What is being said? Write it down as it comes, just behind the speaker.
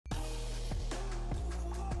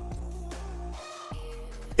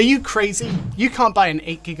Are you crazy? You can't buy an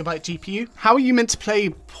 8GB GPU? How are you meant to play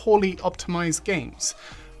poorly optimized games?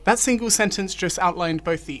 That single sentence just outlined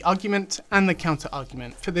both the argument and the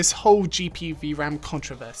counter-argument for this whole GPU VRAM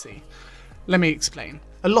controversy. Let me explain.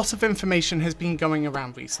 A lot of information has been going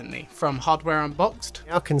around recently, from Hardware Unboxed.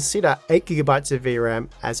 Now consider 8GB of VRAM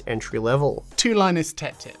as entry level. To Linus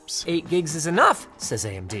Tech Tips. 8 gigs is enough, says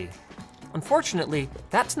AMD. Unfortunately,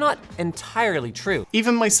 that's not entirely true.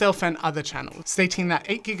 Even myself and other channels stating that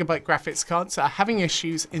 8GB graphics cards are having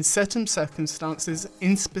issues in certain circumstances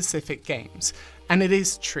in specific games. And it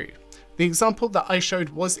is true. The example that I showed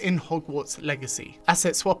was in Hogwarts Legacy,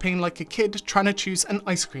 asset swapping like a kid trying to choose an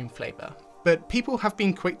ice cream flavour. But people have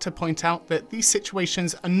been quick to point out that these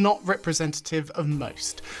situations are not representative of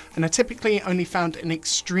most, and are typically only found in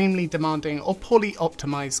extremely demanding or poorly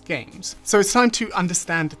optimized games. So it's time to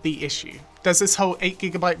understand the issue. Does this whole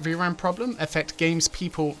 8GB VRAM problem affect games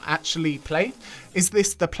people actually play? Is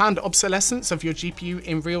this the planned obsolescence of your GPU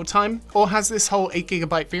in real time? Or has this whole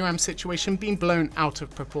 8GB VRAM situation been blown out of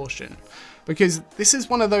proportion? Because this is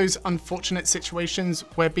one of those unfortunate situations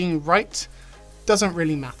where being right doesn't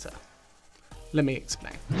really matter. Let me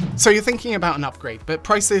explain. So you're thinking about an upgrade, but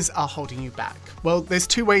prices are holding you back. Well, there's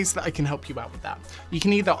two ways that I can help you out with that. You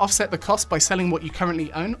can either offset the cost by selling what you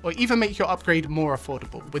currently own, or even make your upgrade more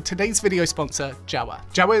affordable with today's video sponsor, Jawa.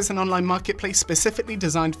 Jawa is an online marketplace specifically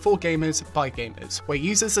designed for gamers by gamers, where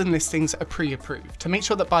users and listings are pre-approved to make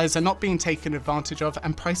sure that buyers are not being taken advantage of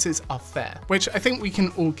and prices are fair, which I think we can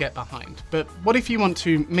all get behind. But what if you want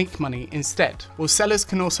to make money instead? Well, sellers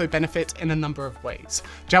can also benefit in a number of ways.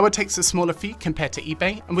 Jawa takes a smaller fee compared to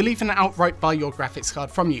eBay, and will even outright buy your graphics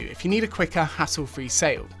card from you if you need a quicker, hassle-free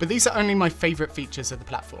sale. But these are only my favourite features of the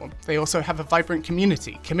platform. They also have a vibrant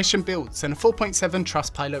community, commission builds, and a 4.7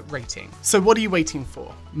 Trustpilot rating. So what are you waiting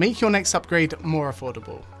for? Make your next upgrade more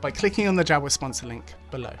affordable by clicking on the Jawa sponsor link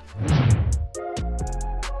below.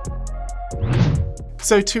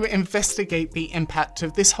 So to investigate the impact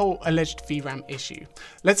of this whole alleged VRAM issue,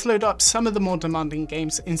 let's load up some of the more demanding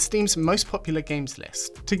games in Steam's most popular games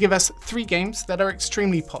list to give us 3 games that are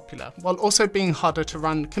extremely popular while also being harder to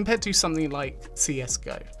run compared to something like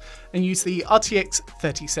CSGO, and use the RTX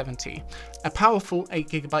 3070, a powerful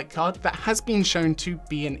 8GB card that has been shown to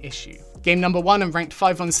be an issue. Game number 1 and ranked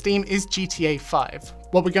 5 on Steam is GTA 5.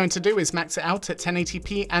 What we're going to do is max it out at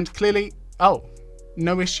 1080p and clearly, oh,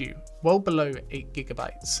 no issue. Well below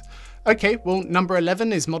 8GB. Okay, well number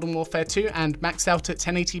 11 is Modern Warfare 2 and maxed out at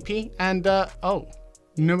 1080p and oh,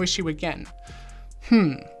 no issue again.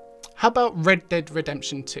 How about Red Dead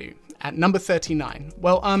Redemption 2 at number 39?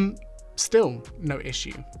 Well, still no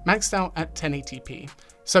issue, maxed out at 1080p.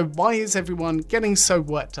 So why is everyone getting so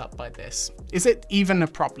worked up by this? Is it even a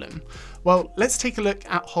problem? Well, let's take a look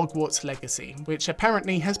at Hogwarts Legacy, which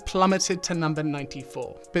apparently has plummeted to number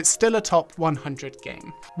 94, but still a top 100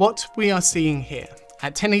 game. What we are seeing here,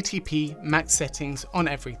 at 1080p max settings on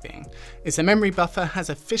everything, is the memory buffer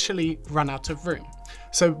has officially run out of room.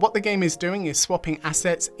 So what the game is doing is swapping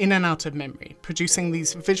assets in and out of memory, producing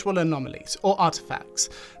these visual anomalies or artifacts.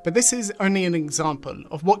 But this is only an example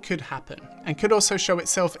of what could happen, and could also show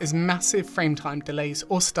itself as massive frame time delays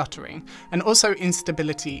or stuttering, and also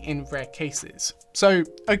instability in rare cases. So,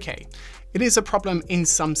 okay, it is a problem in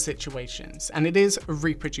some situations, and it is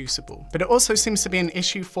reproducible, but it also seems to be an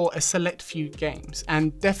issue for a select few games,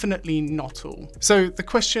 and definitely not all. So the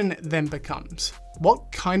question then becomes,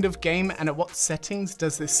 what kind of game and at what settings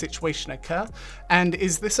does this situation occur? And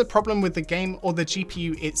is this a problem with the game or the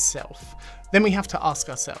GPU itself? Then we have to ask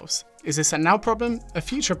ourselves, is this a now problem, a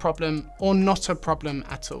future problem, or not a problem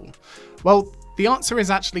at all? Well, the answer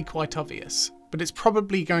is actually quite obvious, but it's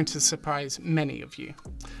probably going to surprise many of you.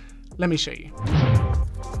 Let me show you.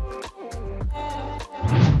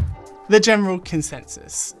 The general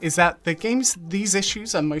consensus is that the games these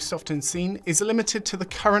issues are most often seen is limited to the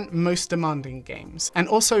current most demanding games, and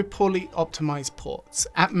also poorly optimized ports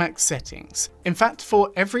at max settings. In fact,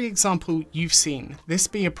 for every example you've seen this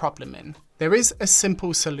be a problem in, there is a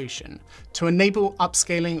simple solution to enable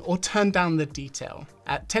upscaling or turn down the detail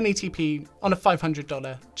at 1080p on a $500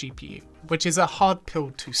 GPU, which is a hard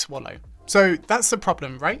pill to swallow. So that's the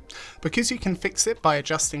problem, right? Because you can fix it by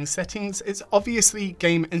adjusting settings, it's obviously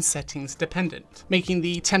game and settings dependent, making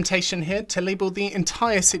the temptation here to label the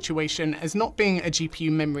entire situation as not being a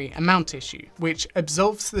GPU memory amount issue, which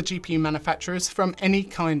absolves the GPU manufacturers from any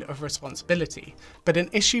kind of responsibility, but an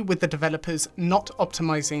issue with the developers not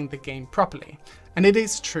optimizing the game properly. And it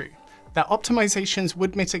is true that optimizations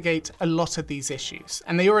would mitigate a lot of these issues,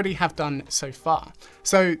 and they already have done so far.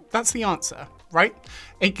 So that's the answer. right?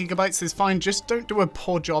 8 GB is fine, just don't do a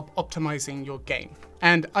poor job optimizing your game.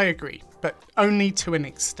 And I agree, but only to an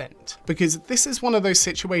extent, because this is one of those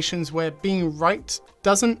situations where being right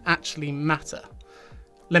doesn't actually matter.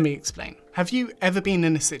 Let me explain. Have you ever been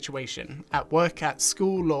in a situation, at work, at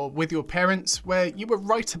school, or with your parents, where you were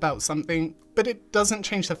right about something, but it doesn't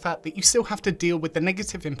change the fact that you still have to deal with the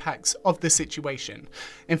negative impacts of the situation?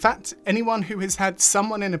 In fact, anyone who has had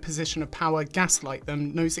someone in a position of power gaslight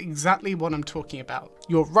them knows exactly what I'm talking about.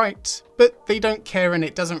 You're right, but they don't care and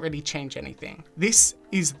it doesn't really change anything. This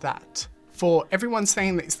is that. For everyone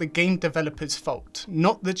saying that it's the game developer's fault,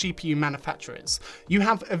 not the GPU manufacturers, you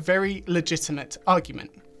have a very legitimate argument.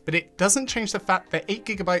 But it doesn't change the fact that 8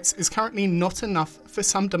 GB is currently not enough for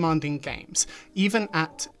some demanding games, even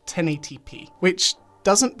at 1080p, which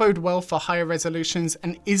doesn't bode well for higher resolutions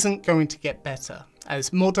and isn't going to get better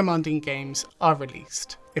as more demanding games are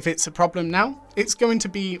released. If it's a problem now, it's going to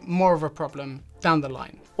be more of a problem down the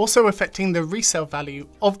line. Also affecting the resale value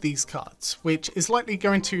of these cards, which is likely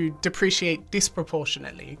going to depreciate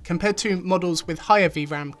disproportionately compared to models with higher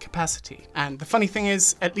VRAM capacity. And the funny thing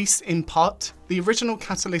is, at least in part, the original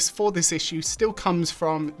catalyst for this issue still comes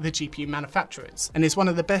from the GPU manufacturers and is one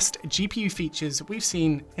of the best GPU features we've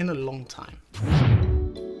seen in a long time.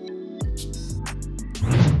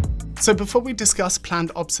 So before we discuss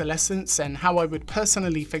planned obsolescence and how I would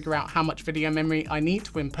personally figure out how much video memory I need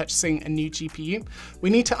when purchasing a new GPU, we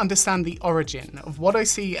need to understand the origin of what I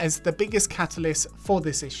see as the biggest catalyst for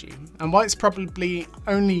this issue and why it's probably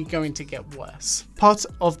only going to get worse. Part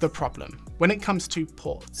of the problem when it comes to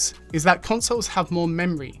ports is that consoles have more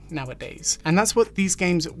memory nowadays, and that's what these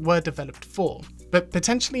games were developed for. But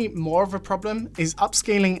potentially more of a problem is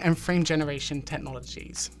upscaling and frame generation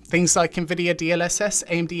technologies. Things like Nvidia DLSS,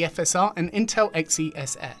 AMD FSR, and Intel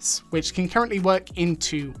XeSS, which can currently work in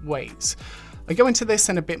two ways. I go into this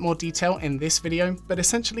in a bit more detail in this video, but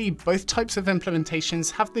essentially both types of implementations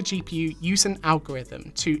have the GPU use an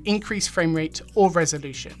algorithm to increase frame rate or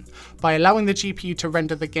resolution by allowing the GPU to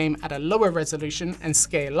render the game at a lower resolution and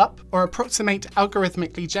scale up, or approximate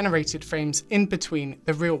algorithmically generated frames in between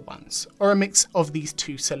the real ones, or a mix of these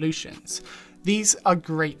two solutions. These are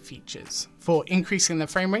great features for increasing the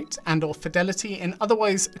frame rate and/or fidelity in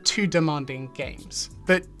otherwise too demanding games.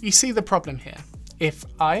 But you see the problem here. If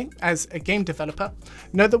I, as a game developer,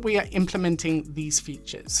 know that we are implementing these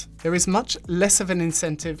features, there is much less of an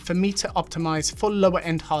incentive for me to optimize for lower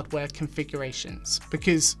end hardware configurations,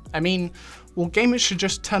 because, well, gamers should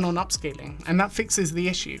just turn on upscaling and that fixes the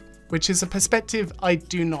issue, which is a perspective I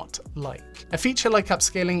do not like. A feature like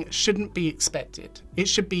upscaling shouldn't be expected, it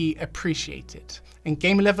should be appreciated, and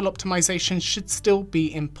game level optimization should still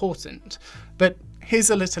be important. But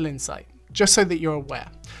here's a little insight, just so that you're aware.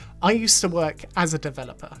 I used to work as a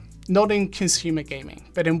developer, not in consumer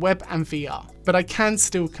gaming, but in web and VR. But I can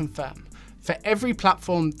still confirm, for every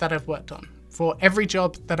platform that I've worked on, for every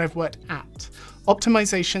job that I've worked at,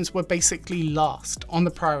 optimizations were basically last on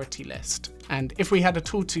the priority list. And if we had a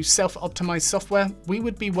tool to self-optimize software, we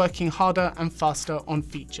would be working harder and faster on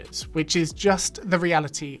features, which is just the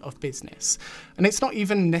reality of business. And it's not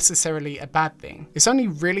even necessarily a bad thing. It's only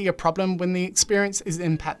really a problem when the experience is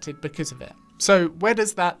impacted because of it. So where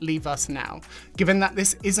does that leave us now, given that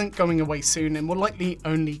this isn't going away soon and will likely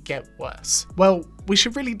only get worse? Well, we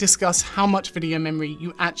should really discuss how much video memory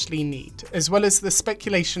you actually need, as well as the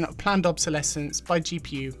speculation of planned obsolescence by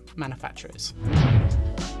GPU manufacturers.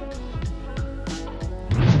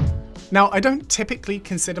 Now, I don't typically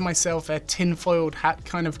consider myself a tinfoiled hat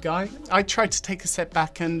kind of guy. I try to take a step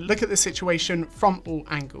back and look at the situation from all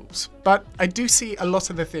angles. But I do see a lot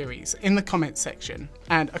of the theories in the comment section.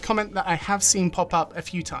 And a comment that I have seen pop up a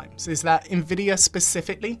few times is that Nvidia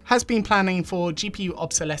specifically has been planning for GPU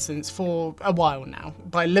obsolescence for a while now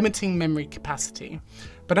by limiting memory capacity.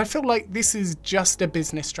 But I feel like this is just a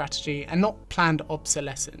business strategy and not planned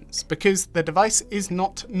obsolescence, because the device is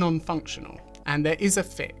not non-functional and there is a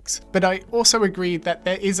fix. But I also agree that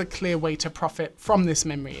there is a clear way to profit from this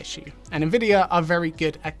memory issue, and Nvidia are very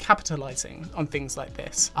good at capitalizing on things like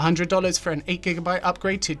this. $100 for an 8GB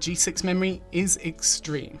upgrade to G6 memory is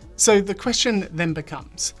extreme. So the question then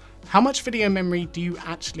becomes, how much video memory do you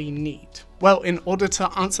actually need? Well, in order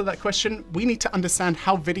to answer that question, we need to understand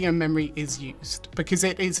how video memory is used, because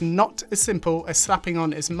it is not as simple as slapping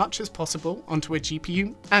on as much as possible onto a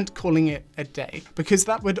GPU and calling it a day, because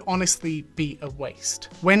that would honestly be a waste.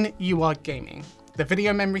 When you are gaming, the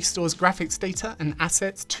video memory stores graphics data and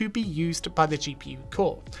assets to be used by the GPU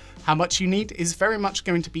core. How much you need is very much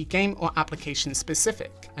going to be game or application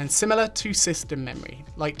specific, and similar to system memory,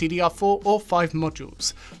 like DDR4 or 5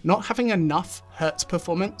 modules. Not having enough hurts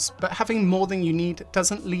performance, but having more than you need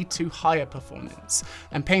doesn't lead to higher performance,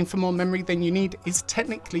 and paying for more memory than you need is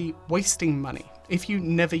technically wasting money if you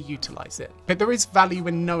never utilize it. But there is value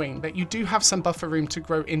in knowing that you do have some buffer room to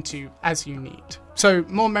grow into as you need. So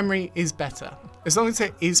more memory is better, as long as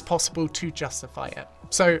it is possible to justify it.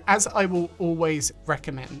 So, as I will always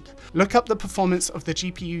recommend, look up the performance of the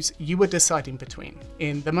GPUs you were deciding between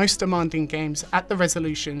in the most demanding games at the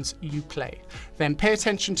resolutions you play. Then pay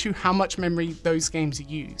attention to how much memory those games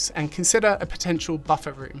use and consider a potential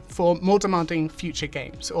buffer room for more demanding future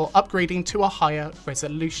games or upgrading to a higher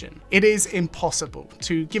resolution. It is impossible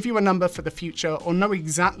to give you a number for the future or know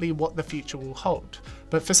exactly what the future will hold.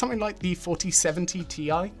 But for something like the 4070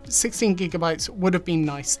 Ti, 16 gigabytes would have been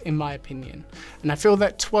nice in my opinion. And I feel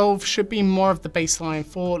that 12 should be more of the baseline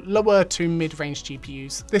for lower to mid-range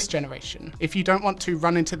GPUs this generation, if you don't want to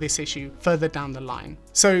run into this issue further down the line.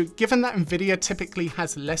 So given that Nvidia typically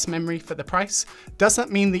has less memory for the price, does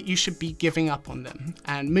that mean that you should be giving up on them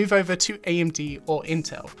and move over to AMD or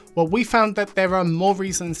Intel? Well, we found that there are more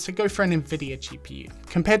reasons to go for an Nvidia GPU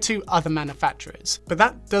compared to other manufacturers, but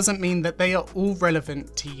that doesn't mean that they are all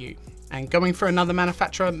relevant to you. And going for another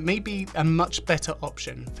manufacturer may be a much better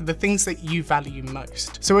option for the things that you value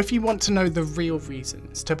most. So if you want to know the real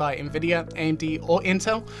reasons to buy Nvidia, AMD or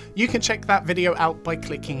Intel, you can check that video out by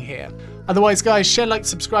clicking here. Otherwise guys, share, like,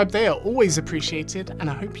 subscribe, they are always appreciated, and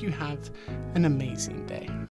I hope you have an amazing day.